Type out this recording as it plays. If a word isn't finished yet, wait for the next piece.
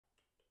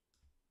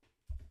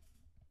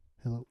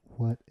Hello,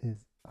 what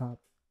is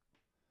up?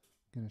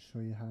 I'm gonna show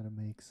you how to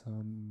make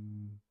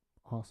some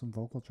awesome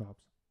vocal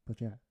chops. But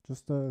yeah,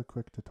 just a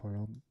quick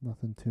tutorial,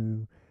 nothing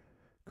too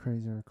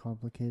crazy or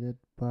complicated,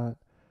 but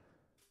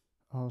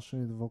I'll show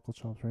you the vocal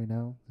chops right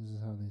now. This is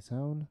how they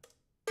sound.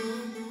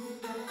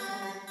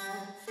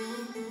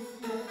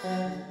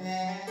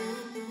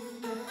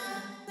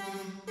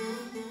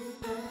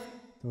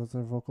 Those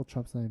are vocal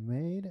chops that I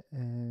made,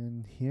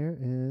 and here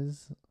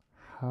is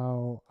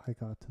how I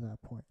got to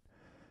that point.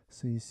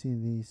 So you see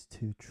these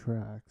two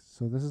tracks.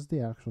 So this is the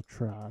actual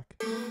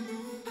track.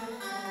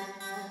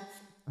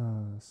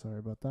 Sorry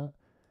about that.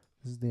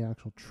 This is the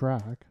actual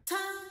track.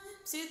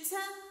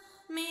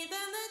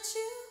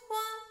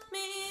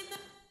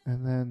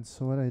 And then,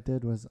 so what I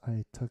did was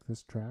I took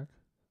this track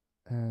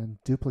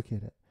and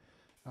duplicate it.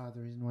 The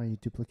reason why you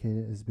duplicate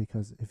it is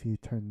because if you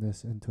turn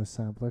this into a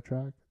sampler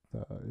track,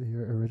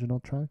 your original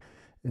track,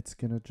 it's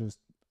gonna just,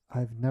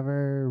 I've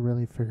never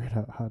really figured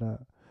out how to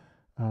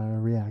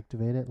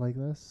reactivate it like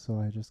this, so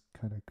I just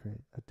kind of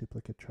create a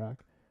duplicate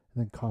track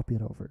and then copy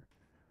it over.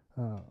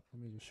 Let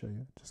me just show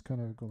you. Just kind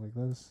of go like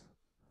this,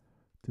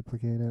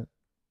 duplicate it,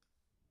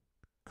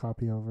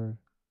 copy over,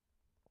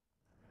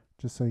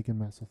 just so you can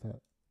mess with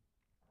it.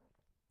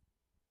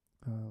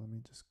 Let me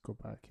just go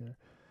back here.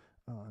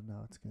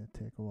 Now it's going to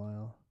take a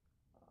while.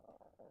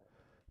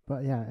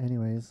 But yeah,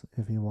 anyways,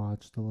 if you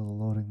watch the little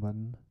loading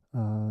button,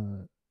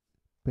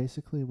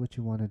 basically what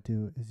you want to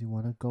do is you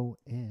want to go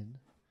in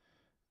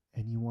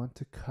and you want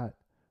to cut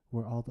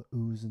where all the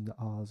oohs and the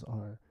ahs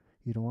are.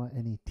 You don't want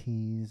any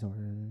t's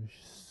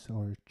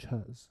or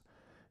ch's.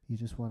 You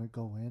just want to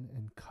go in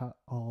and cut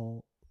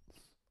all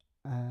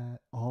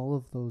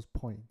of those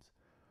points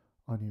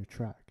on your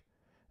track.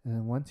 And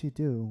then once you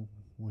do,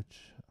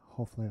 which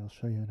hopefully I'll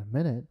show you in a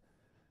minute,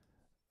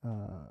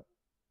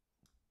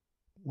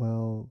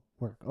 will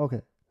work.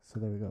 Okay, so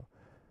there we go.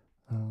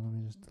 Let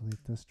me just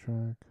delete this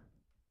track.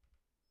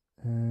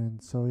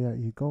 And so yeah,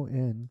 you go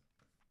in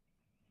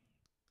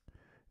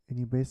and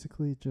you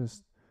basically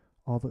just,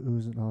 all the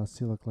oohs and ahs,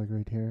 see, look like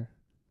right here.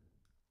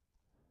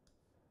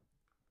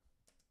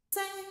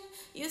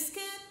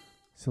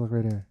 See, look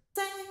right here.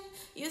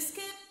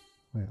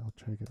 Wait, I'll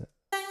try to get it.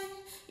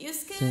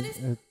 See,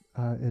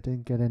 it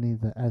didn't get any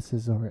of the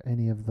S's or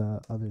any of the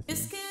other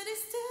things.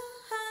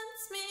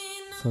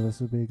 So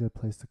this would be a good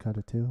place to cut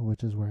it to,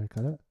 which is where I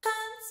cut it.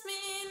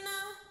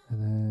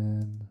 And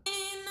then,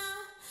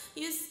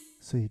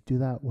 so you do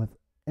that with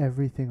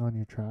everything on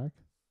your track.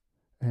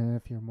 And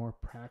if you're more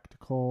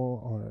practical,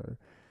 or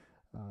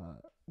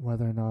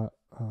whether or not,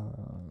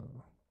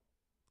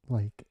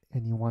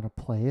 and you want to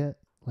play it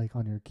like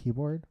on your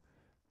keyboard,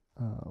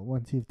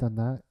 once you've done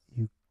that,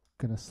 you're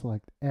gonna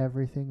select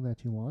everything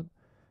that you want,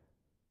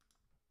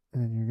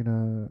 and then you're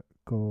gonna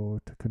go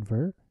to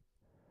convert,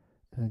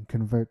 and then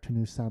convert to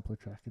new sampler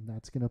track, and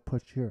that's gonna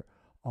put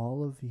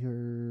all of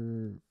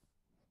your,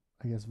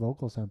 I guess,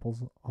 vocal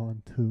samples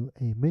onto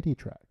a MIDI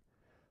track.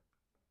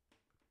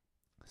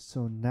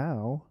 So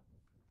now,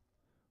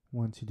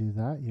 once you do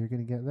that, you're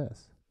gonna get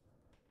this,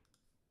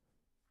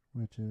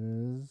 which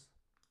is,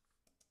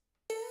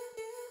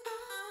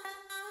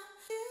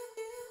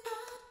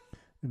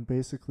 and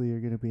basically you're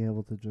gonna be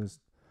able to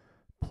just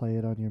play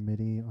it on your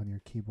MIDI on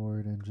your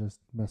keyboard and just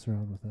mess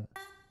around with it.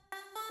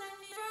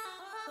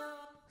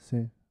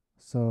 See?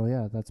 So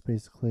yeah, that's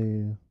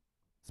basically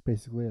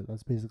it.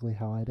 That's basically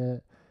how I did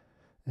it.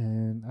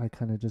 And I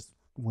kind of just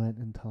went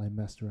until I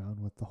messed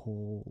around with the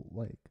whole,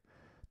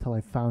 till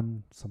I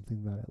found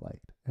something that I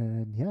liked.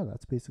 And yeah,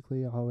 that's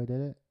basically how I did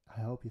it.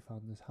 I hope you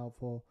found this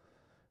helpful.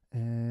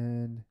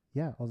 And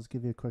yeah, I'll just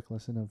give you a quick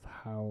listen of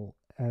how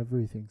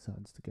everything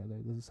sounds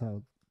together. This is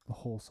how the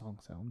whole song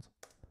sounds.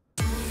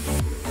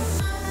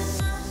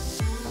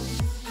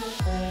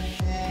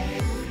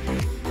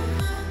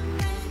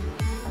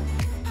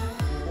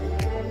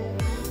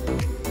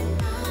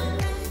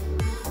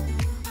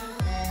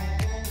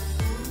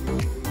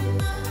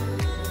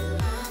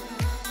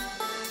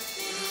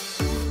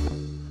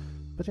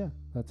 But yeah,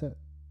 that's it.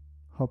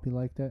 Hope you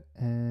liked it,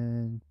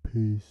 and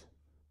peace.